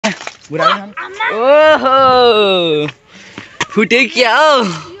ओहो फुटे क्या हो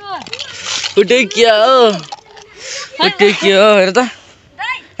फुटे क्या हो फुटे क्या हो हेर त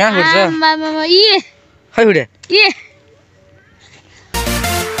कहाँ फुट्छ खै फुटे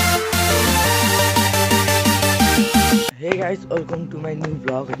hey guys welcome to my new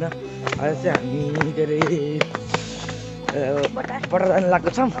blog होइन अहिले चाहिँ हामी के अरे बटर जान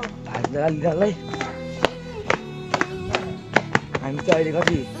लाग्एको छौँ भान्जा लिनलाई हामी चाहिँ अहिले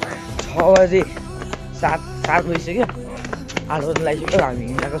कति 6 बजे 7 बजिसक्यो 8 बजी लागिसक्यो हामी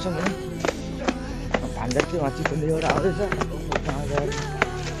हिँडेको छौँ होइन भान्जा चाहिँ उहाँ चिकनबाट आउँदैछ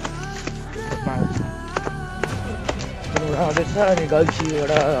आउँदैछ अनि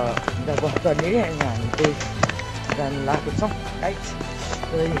गल्छीबाट बस्छ नि अनि हामी चाहिँ जानु लागेको छौँ गाइस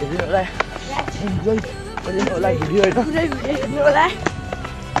हेर्नु होला इन्जोय गर्नु होला भिडियो होइन होला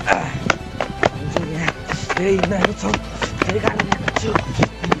यहाँ धेरै हिँडेको छौँ धेरै गाडी ल्याएको छु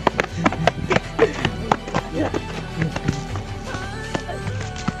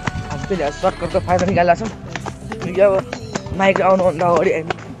हामी चाहिँ सर्टकटको फाइदा निकालेको छौँ किनकि अब माइक आउनुभन्दा अगाडि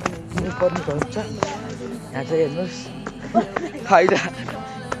पर्ने हुन्छ यहाँ चाहिँ हेर्नुहोस् फाइदा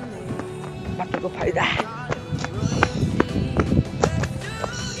बाटोको फाइदा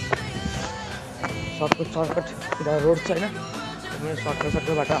सर्टकट एउटा रोड छ होइन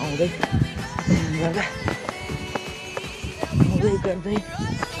सर्टकटबाट आउँदै गर्दै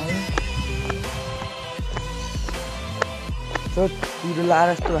पिरो लाएर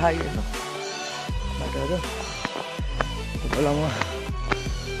यस्तो भाइ हेर्नु बाटोहरू बेला म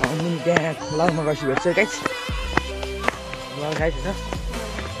आउनु त्यहाँ खोलामा गएपछि भेट्छु गाइस गाइस होइन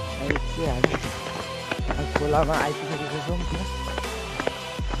हामी खोलामा आइपुगेको छौँ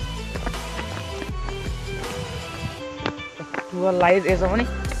टुवेल लाइट यसो पनि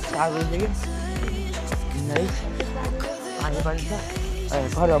 4 बजीदेखि है पानी पनि छ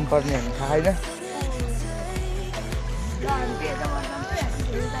गरम पर्ने हामी थाहा छैन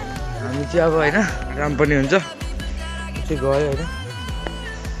हामी चाहिँ अब होइन आराम पनि हुन्छ त्यो गयो होइन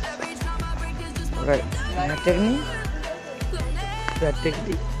टेक्नी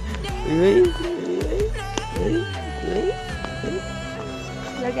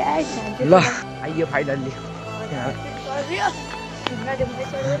ल आइयो फाइनल्ली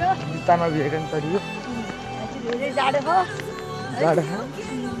जुत्तामा भिरेको पनि चढियो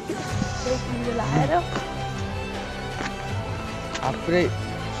पुरै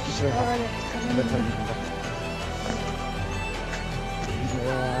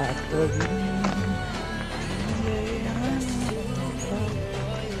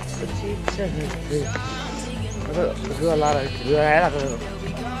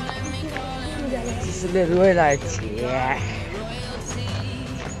चिसोले रोइरहेको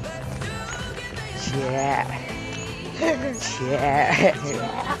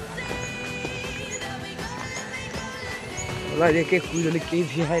ल के कुरोले केही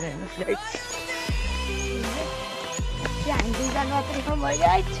भिआएन होइन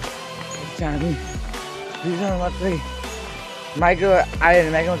हामी दुईजना मात्रै माइक्रो आयो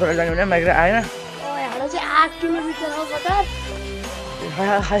भने माइक्रोमा चढेर जाने भने माइक्रो आएन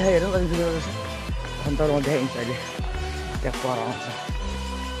हेरौँ कति किलोमिटर छ अन्त म देखाइदिन्छु अहिले त्यहाँ पर आउँछ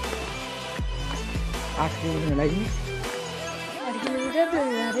 8 किलोमिटर लागि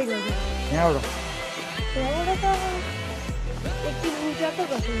यहाँबाट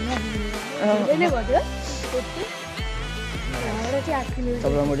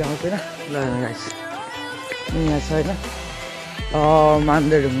तपाईँलाई म देखाउँछु होइन ल गाइस यहाँ छ होइन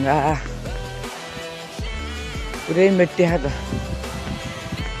मान्दे ढुङ्गा पुरै मेटिया त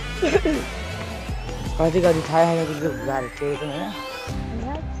कति थाहा छैन त्यो ढुङ्गाहरू टेकेको होइन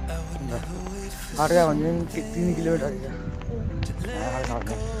अर्का भन्यो भने 3 किलोमिटर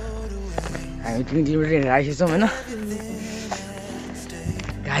हामी 3 किलोमिटर हिँडेर आइसकेछौँ होइन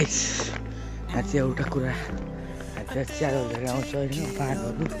गाइस यहाँ चाहिँ एउटा कुरा त्यहाँ चियाहरू धेरै आउँछ होइन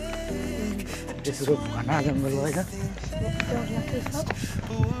पाहाडहरू त्यसको घना जङ्गल हो होइन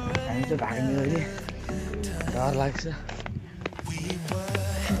हामी चाहिँ भाग्ने अहिले डर लाग्छ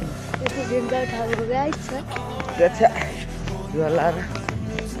लाएर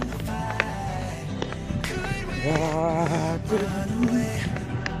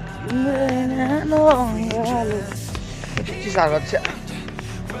चिसाहरू छ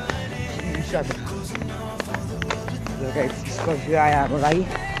स्कर्पियो आयो हाम्रो लागि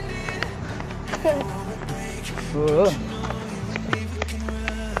हो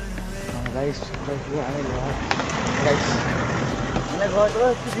स्कर्पियो आयो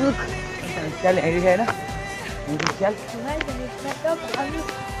स्याल हेरेको छैन स्याल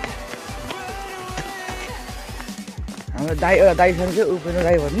हाम्रो दाई एउटा दाई छ ऊ पनि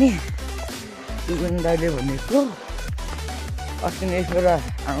दाई भन्ने सुगन दाइले भनेको अस्ति नै एकपल्ट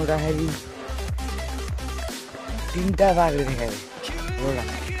आउँदाखेरि 3टा बारेर खायो होला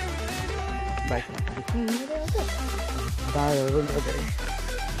बाइक बारहरू धेरै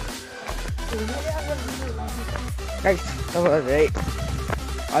गाइस तपाईँहरू धेरै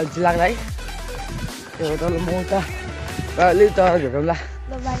अल्छी लाग्ला है त्यो तल म उता अलि त भेटौँला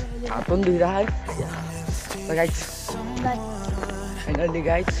हात पनि दुखिरहेको है गाइस फाइनली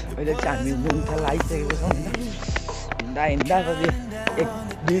गाइस अहिले चाहिँ हामी मुन्थाल आइसकेको छौँ होइन हिँड्दा हिँड्दा कति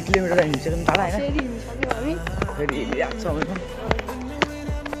 1-2 किलोमिटर हिँडिसक्यौँ तल होइन फेरि हिँडिरहेको छ भने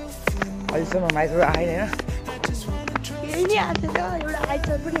अहिलेसम्म माइक्रो आएन होइन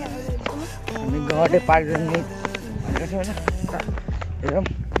हामी घरले पार्क गर्ने भनेको थियौँ होइन हेरौँ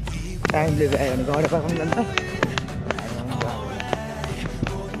टाइमले भ्यायो भने घरले पार्क जान्छौँ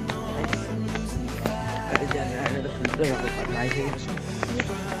आइसकेको छु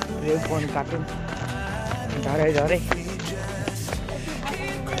यो फोन काटौँ झरै झरै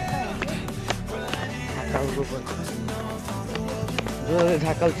जो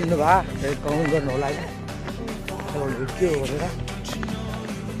ढाकल चिन्नु भयो फेरि कमेन्ट गर्नु होला होइन के हो भनेर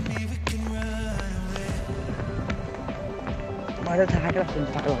मलाई थाहा लाग्छ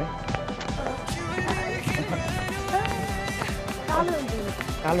ढाकल है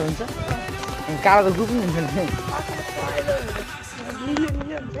कालो हुन्छ कालो त गुप हुन्छ नि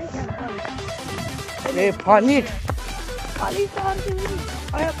ए फनिट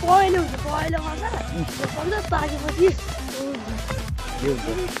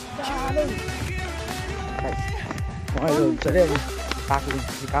मजाले हुन्छ अरे पाक्नु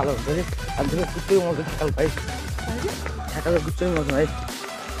कालो हुन्छ अरे अनि त्यो कुच्चै मर्छ ढाकल भाइ ढाकल कुच्चै मर्छ है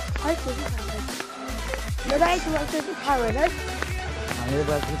हाम्रो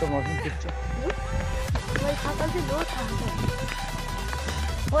बाटो त मर्छ कुच्छ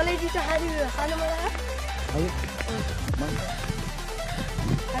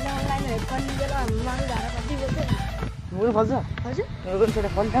मुलो फल्छ हजुर छोटा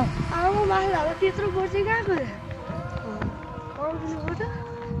फल्छ त्यत्रो पर्छ कहाँको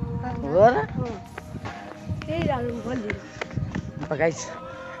गाइस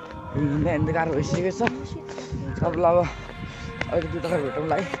हिँड्दा गाह्रो भइसकेको छ सबलाई अब अहिले जुत्ता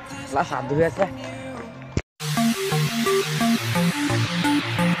भेटौँला है लास्ट हात धुएको छ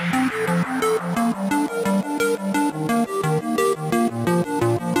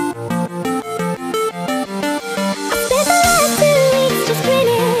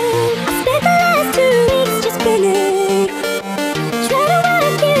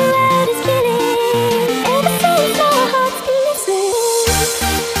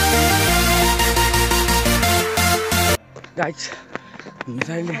गाइस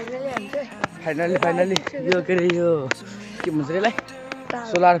फाइनली यो के अरे यो के भन्छ यसलाई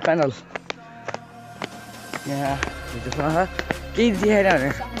सोलर प्यानल यहाँ भित्रसँग केही देखाएन भने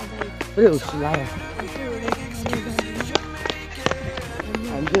पुरै हुस लाग्यो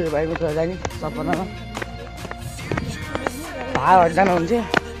हामी चाहिँ बाइकमा चढेर जाने सपनामा भाडाहरू जानुहुन्छ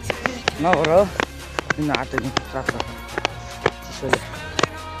नभएर हो किन हात राख्छ चिसोले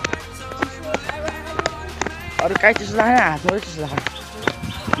अरू काहीँ चिसो लाग्दैन हातमा चिसो लाग्छ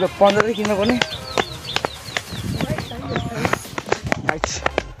ल 15 चाहिँ किन्नुपर्ने गाइस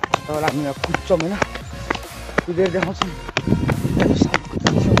तपाईँलाई हामी यहाँ कुद्छौँ होइन कुदेर देखाउँछौँ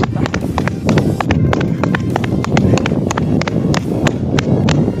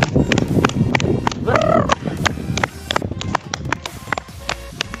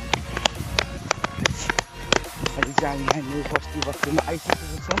अहिले चाहिँ हामी बस्तीमा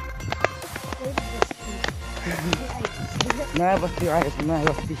आइसकेको छौँ नयाँ बस्ती आएको छ नयाँ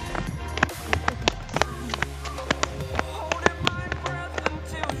बस्ती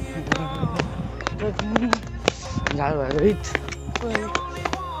झाडु भएको हिट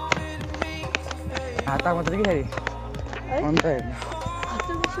हात मात्रै कि फेरि अन्त हेर्नु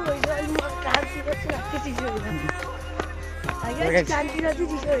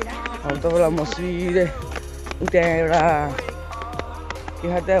तपाईँलाई म सिधै त्यहाँ एउटा के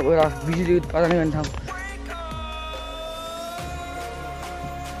खान्छ एउटा बिजुली उत्पादन गर्ने ठाउँ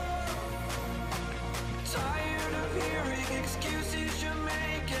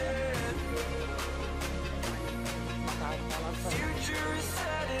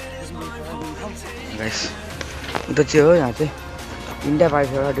गाइस उता चाहिँ हो यहाँ चाहिँ 3टा पाइप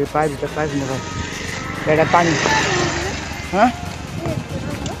छ एउटा पाइप एउटा पानी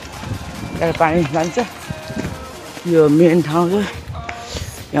एउटा पानी जान्छ यो मेन ठाउँ चाहिँ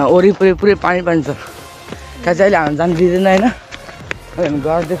यहाँ वरिपरि पुरै पानी छ त्यहाँ चाहिँ अहिले हामी जानु दिँदैन होइन हामी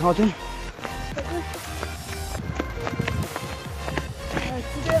गएर देखाउँथ्यौँ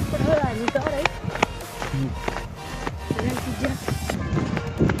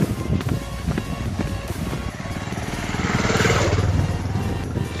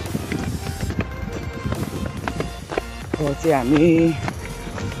चाहिँ हामी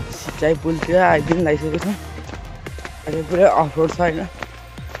सिँचाइ पुलतिर आइदिनु लागिसकेको छौँ। अहिले पुरै अफ रोड छ होइन,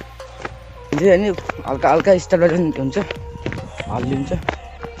 अनि हल्का हल्का स्टेबलाइजेसन हुन्छ, हल्लिन्छ,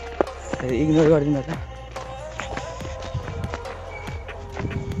 इग्नोर गरिदिनु होला।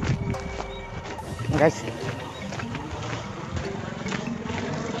 गाइस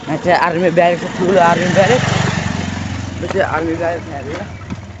यहाँ चाहिँ आर्मी ब्यारेक छ, ठुलो आर्मी ब्यारेक, यो चाहिँ आर्मी ब्यारेक यहाँनिर।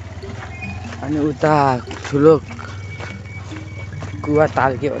 अनि उता ठुलो कुवा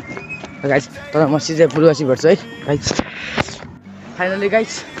ताल्क्यो गाइस, तर म सिधै पुलवासी भेट्छु है गाइस। फाइनली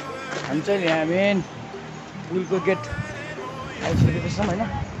गाइस हामी चाहिँ यहाँ मेन पुलको गेट आइसकेको छौँ होइन।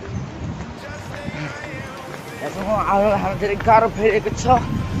 यहाँसम्म आएर हाम्रो धेरै गाह्रो फेरेको छ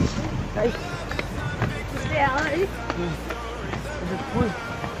गाइस। पुल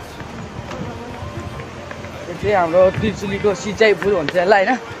यो चाहिँ हाम्रो त्रिचुलीको सिँचाइ पुल भन्छ यसलाई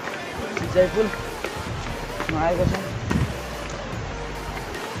होइन, सिँचाइ पुलमा आएको छ।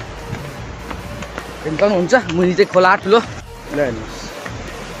 एकदम हुन्छ, मुनि चाहिँ खोला ठुलो ल हेर्नुहोस्,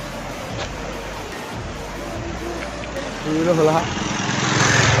 ठुलो खोला।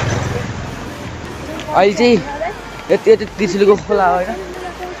 अहिले चाहिँ यति यति त्रिचुलीको खोला हो होइन,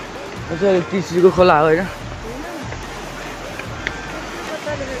 यो चाहिँ त्रिचुलीको खोला हो होइन।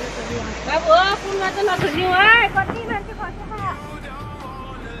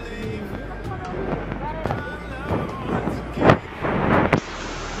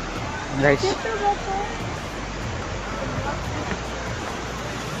 गाइस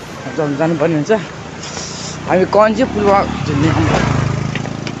जानुपर्ने हुन्छ, हामी कन्ची पुलमा झुल्ने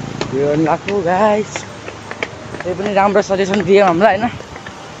यो लाग्यो गाइस। त्यही पनि राम्रो सजेसन दियो हामीलाई होइन,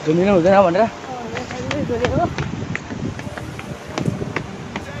 झुल्नु हुँदैन भनेर।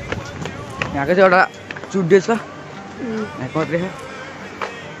 यहाँको चाहिँ एउटा चुड्डे छ, यहाँ कत्रे छ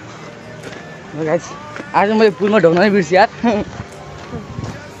गाइस। आज मैले पुलमा ढोक्न नै बिर्सेँ यार,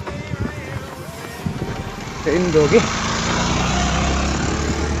 ट्रेन ढोके।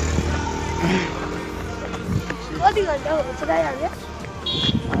 कति घन्टा हुन्छ आइहाल्यो?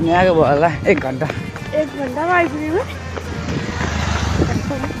 हामी आएको भयो होला 1 घन्टा। 1 घन्टामा आइपुग्यो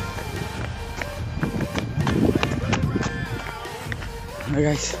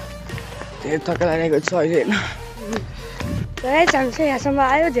गाइस। धेरै थकाइ लागेको छ अहिले होइन। गाइस हामी चाहिँ यहाँसम्म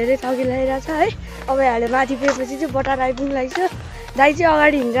आयो, धेरै थकी लागिरहेको छ है। अब यहाँले माथि पुगेपछि चाहिँ बटार आइपुग्नु लागेको छ। दाइ चाहिँ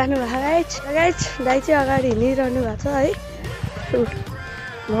अगाडि हिँडिरहनु भएको गाइस। गाइस दाइ चाहिँ अगाडि हिँडिरहनु भएको छ है,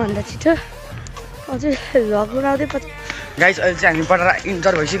 मभन्दा छिटो। अझै भ्लग बनाउँदै गाइस अहिले चाहिँ हामी बटार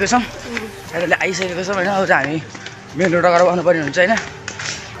इन्टर भइसकेको छौँ, अहिले आइसकेको छौँ होइन। अब चाहिँ हामी मेन रोड अगाडि बस्नुपर्ने हुन्छ होइन।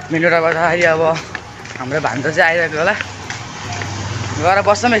 मेन रोड गर्दाखेरि अब हाम्रो भान्जा चाहिँ आइरहेको होला, गएर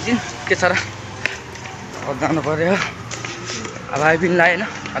बस्छौँ एकछिन, के छ र अब जानु पऱ्यो। अब आइपिन लाएँ होइन,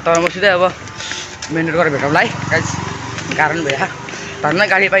 तर म सिधै अब मेन रोड गएर भेटौँला है गाइस। कारण भइहा धन्न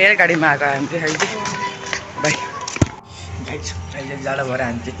गाडी पाइहाल्यो, गाडीमा आएको हामी चाहिँ अहिले चाहिँ बाई गाइस। अहिले जाडो भएर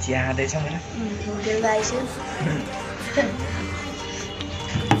हामी चाहिँ चिया खाँदैछौँ होइन।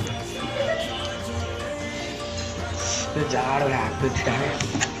 त्यो जाडो हात दुखिरहेको,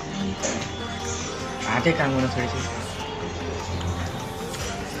 हातै काम गर्न छोडिसक्यो।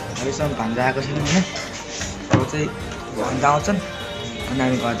 अहिलेसम्म भान्जा आएको छैन होइन। अब चाहिँ भान्जा आउँछन् अनि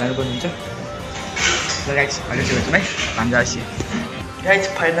हामी घर जानुपर्ने हुन्छ। ल गाइस अहिले चाहिँ भेटौँ है भान्जा आएपछि। गाइस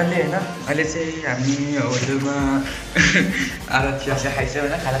फाइनल्ली होइन, अहिले चाहिँ हामी होटलमा आएर चियासिया खाइसक्यौँ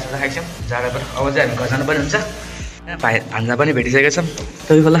होइन, खानासाना खाइसक्यौँ जाडोबाट। अब चाहिँ हामी घर जानुपर्ने हुन्छ। भान्जा पनि भेटिसकेको छौँ,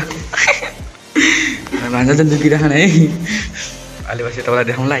 तपाईँ होला भान्जा चाहिँ दुखिराखन है। अहिले पछि तपाईँलाई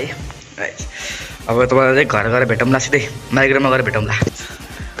देखाउँला है। अब तपाईँलाई चाहिँ घर गएर भेटौँला, सिधै माइग्रोमा गएर भेटौँला।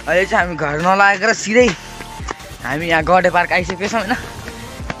 अहिले चाहिँ हामी घर नलागेर सिधै हामी यहाँ गडे पार्क आइसकेको छौँ होइन।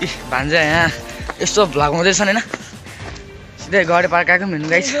 भान्जा यहाँ यस्तो भ्लग हुँदैछन् होइन, सिधै गडे पार्क आएको हेर्नु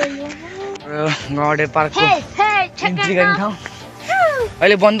गाइस। गडे पार्कको इन्ट्री गर्ने ठाउँ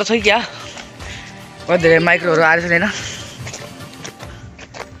अहिले बन्द छ कि क्या, कति धेरै माइक्रोहरू आएको छैन होइन।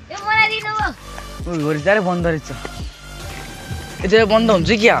 घरि बन्द रहेछ, यति बन्द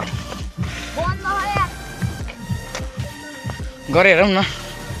हुन्छ क्या, गएर हेरौँ न।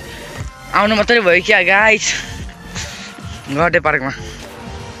 आउनु मात्रै भयो क्या गाइस गडे पार्कमा।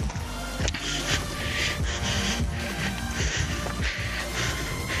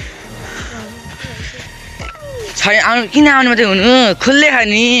 छैन आउनु, किन आउनु मात्रै हुनु, खुल्ले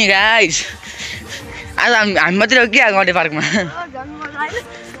खाने गाइस। आज हामी मात्रै हो क्या गडे पार्कमा,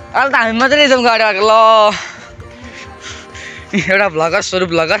 अहिले त हामी मात्रै जाउँ गडे पार्क। ल एउटा भ्लगर स्वरूप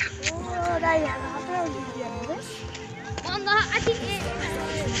भ्लगर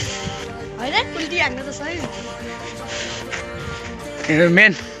हान्न त सही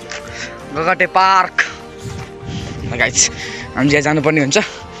मेन गगटे पार्क गाइस हामी यहाँ जानुपर्ने हुन्छ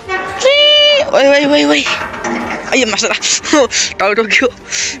ओइ ओइ ओइ ओइ आइए मसला टाउटो क्यों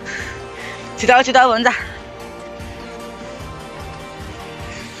छिटाओ छिटाओ भन्छ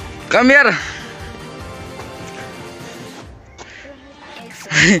कम यार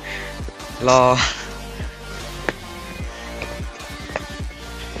ल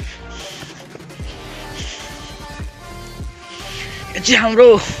चाहिँ हाम्रो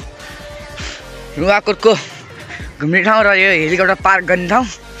नुवाकोटको घुम्ने ठाउँ र यो हेलिकप्टर पार्क गर्ने ठाउँ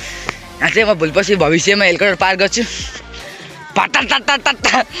यहाँ चाहिँ म भोलिपछि भविष्यमा हेलिकप्टर पार्क गर्छु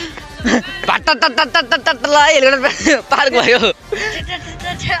ल हेलिकप्टर पार्क भयो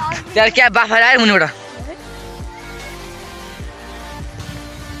त्यहाँ क्या बाफा आयो मुनिबाट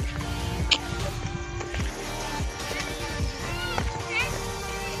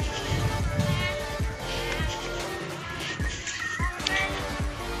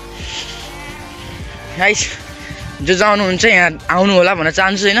गाइस जो जानुहुन्छ यहाँ आउनु होला भन्न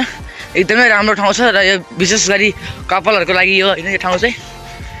चाहन्छु हैन एकदमै राम्रो ठाउँ छ र यो विशेष गरी कपालहरुको लागि यो हैन यो ठाउँ चाहिँ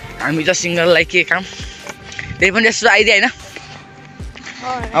हामी त सिंगललाई के काम त्यही पनि यस्तो आइदिया हैन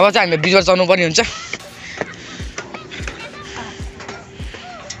अब चाहिँ हामीले बिजवर चढ्नु पर्ने हुन्छ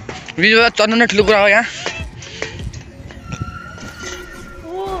बिजवर चढ्नु नै ठुलो कुरा हो यहाँ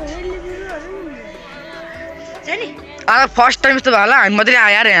आज फर्स्ट टाइम यस्तो भयो होला हामी मात्रै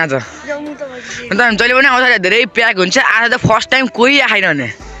आयो यार यहाँ त अन्त हामी जहिले पनि आउँदा धेरै प्याक हुन्छ आज त फर्स्ट टाइम कोही आएन भने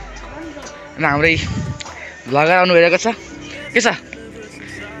र हाम्रै भ्लगर आउनु भइरहेको छ के छ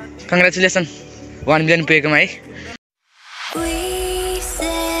कङ्ग्रेचुलेसन 1 मिलियन पुगेकोमा है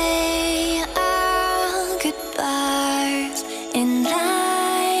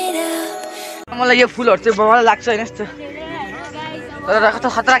मलाई यो फुलहरु चाहिँ बवाल लाग्छ हैन यस्तो तर कस्तो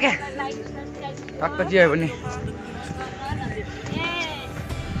खतरा के टक्क दियो भने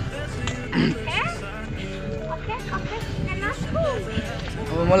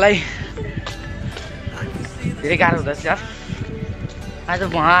अब मलाई धेरै गाह्रो हुँदैछ यार आज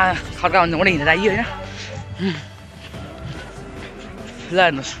वहाँ खड्का हुन्छ पनि हिँडेर आइयो होइन ल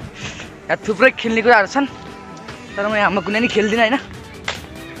हेर्नुहोस् यहाँ थुप्रै खेल्ने कुराहरू छन् तर म यहाँ कुनै नि खेल्दिनँ होइन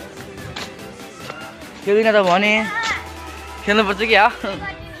खेल्दिनँ त भने खेल्नुपर्छ कि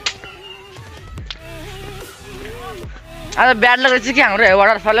आज ब्याड लगेको चाहिँ के हाम्रो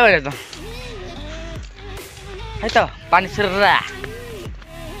वाटरफलै भएर त है त पानी छिर्रा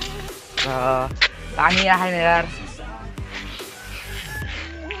पानी आएन यार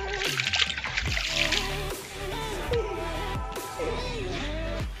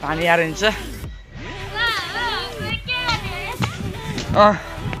पानी आएर हुन्छ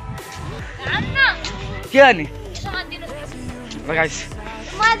के अनि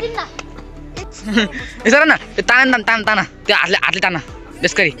यसो न त्यो ताना त्यो हातले ताना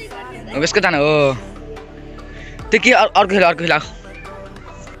बेसको ताना हो त्यो के अर्को खेल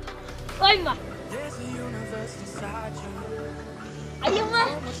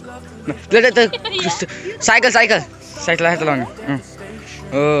साइकल चलाउने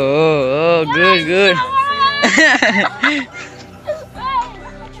ओ गुड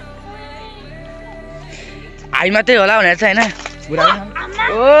आई मात्रै होला भनेर चाहिँ होइन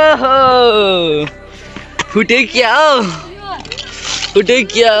ओहो फुटे क्या हो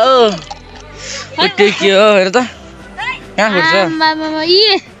हेर त कहाँ फुट्छ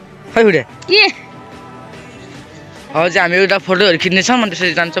खै फुटे अब चाहिँ हामी एउटा फोटोहरू खिच्नेछौँ अनि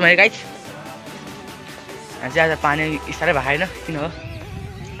त्यसरी जान्छौँ है गाइस यहाँ चाहिँ आज पानी साह्रै भएन किन हो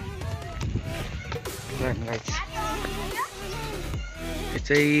गाइस यो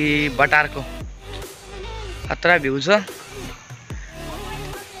चाहिँ बटारको खतरा भ्यू छ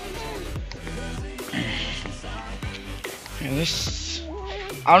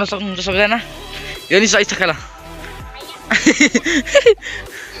आउन सक्नुहुन्छ सबैजना यो नि सही छ खेला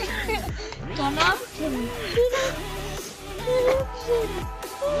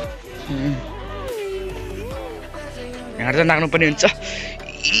यहाँ चाहिँ नाग्नु पनि हुन्छ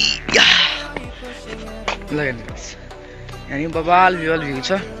ल हेर्नुहोस् यहाँ बबाल भ्यू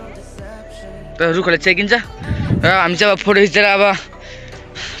छ तर रुखहरूले चेकिन्छ र हामी चाहिँ अब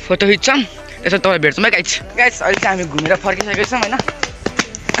फोटो खिच्छौँ यसो तपाईँ भेट्छौँ है गाइस अहिले चाहिँ हामी घुमेर फर्किसकेको छौँ होइन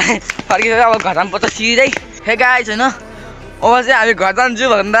फर्किसकेर अब घर जानुपर्छ सिधै हे गाइस होइन अब चाहिँ हामी घर जान्छु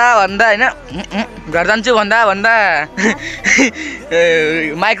भन्दा होइन घर जान्छु भन्दा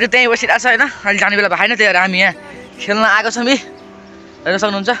माइक्रो त्यहीँ बसिरहेको छ होइन अहिले जाने बेला भएन त्यही भएर हामी यहाँ खेल्न आएको छौँ है हेर्न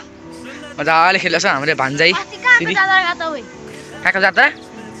सक्नुहुन्छ मजाले खेलेको छ हाम्रो भान्जाई कहाँको जात्रा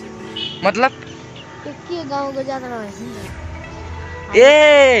मतलब गाउँको जात्रा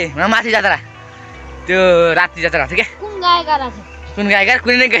ए माथि जात्रा त्यो राति जात्रा भएको थियो क्या कुन गायककार छ कुन गायककार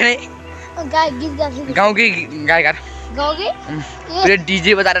कुनै न कुनै गायक गीत गाउँछ गाउँकै गायककार गाउँकै पुरै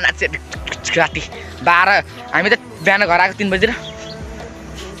डिजे बजाएर नाच्यो राति 12 हामी त बिहान घर आएको 3 बजीतिर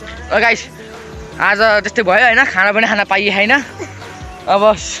गाइस आज त्यस्तै भयो हैन खाना पनि खान पाइए हैन अब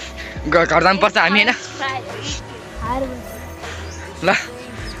घर जानुपर्छ हामी हैन ल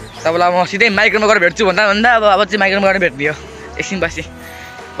तपाईँलाई म सिधै माइक्रोमा गएर भेट्छु भन्दा अब चाहिँ माइक्रोमा गएर भेट्ने हो एकछिन पछि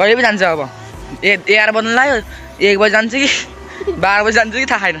कहिले पनि जान्छ अब 11 बज्न लाग्यो 1 बजी जान्छ कि 12 बजी जान्छ कि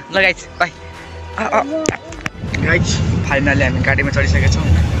थाहा छैन ल गाइस बाइ गाइस फाइनली हामी गाडीमा चढिसकेका छौँ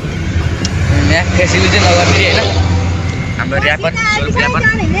यहाँ फेसिलिटी नगर्ने हैन हाम्रो र्यापर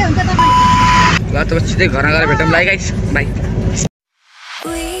ल त सिधै घर गएर भेटौँ ल गाइस बाइ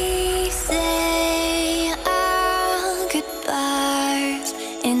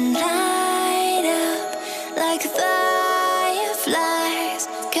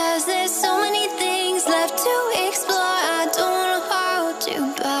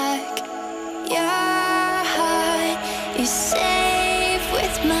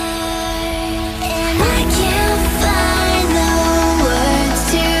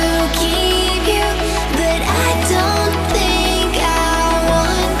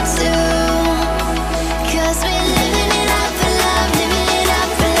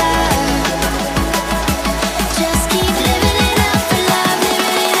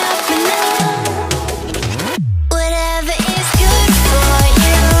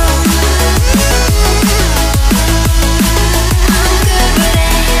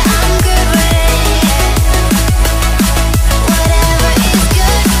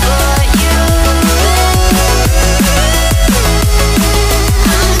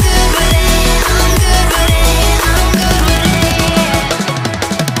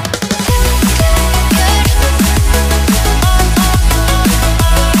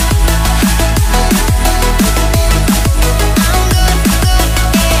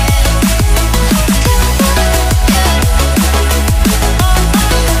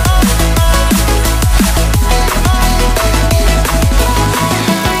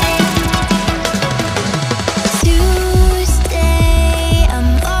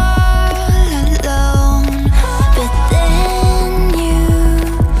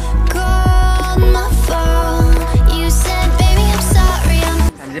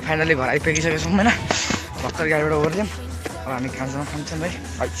फाइनली घर आइपुगिसकेको छौँ हैन भर्खर गाडीबाट ओर्ल्यौँ अब हामी खानासाना खान्छौँ है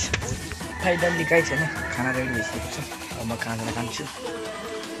फाइनली गाइस हैन खाना रेडी भइसकेको छ अब म खानासाना खान्छु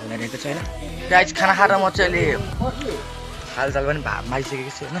भनेको छ हैन गाइस खाना खाएर म चाहिँ अहिले हालचाल पनि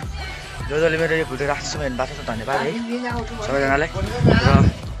मारिसकेको छु हैन जसले मेरो यो भिडियो राख्छु भने बाटो छ धन्यवाद है सबैजनालाई र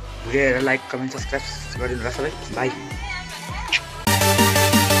भिडियो हेरेर लाइक कमेन्ट सब्सक्राइब गरिदिनु होला सबै बाइ